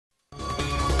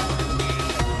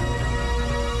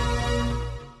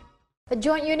A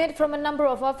joint unit from a number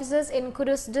of offices in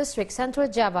Kudus District, Central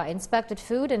Java, inspected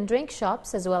food and drink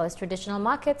shops as well as traditional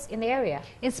markets in the area.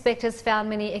 Inspectors found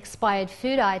many expired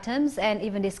food items and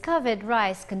even discovered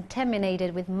rice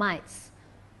contaminated with mites.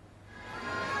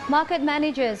 Market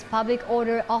managers, public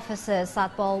order officers,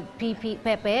 Satpol PP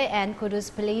and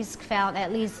Kudus Police found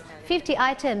at least 50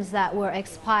 items that were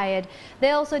expired.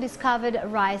 They also discovered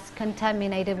rice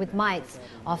contaminated with mites.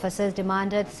 Officers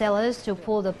demanded sellers to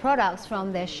pull the products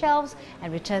from their shelves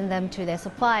and return them to their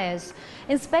suppliers.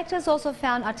 Inspectors also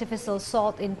found artificial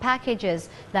salt in packages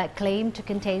that claimed to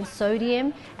contain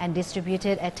sodium and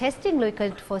distributed a testing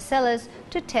liquid for sellers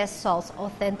to test salt's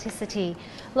authenticity.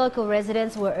 Local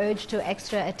residents were urged to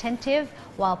extra attentive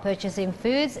while purchasing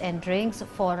foods and drinks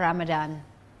for Ramadan.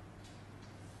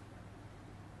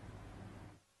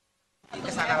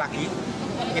 Kesana lagi,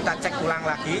 kita cek ulang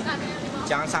lagi,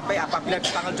 jangan sampai apabila di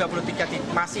tanggal 23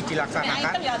 masih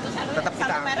dilaksanakan, tetap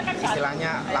kita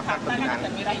istilahnya lakukan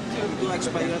pembinaan. Itu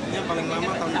expirednya paling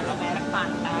lama tahun berapa?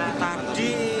 Tadi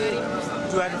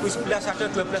 2011 ada,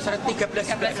 12 ada,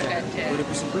 13 ada.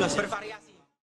 2011 bervariasi.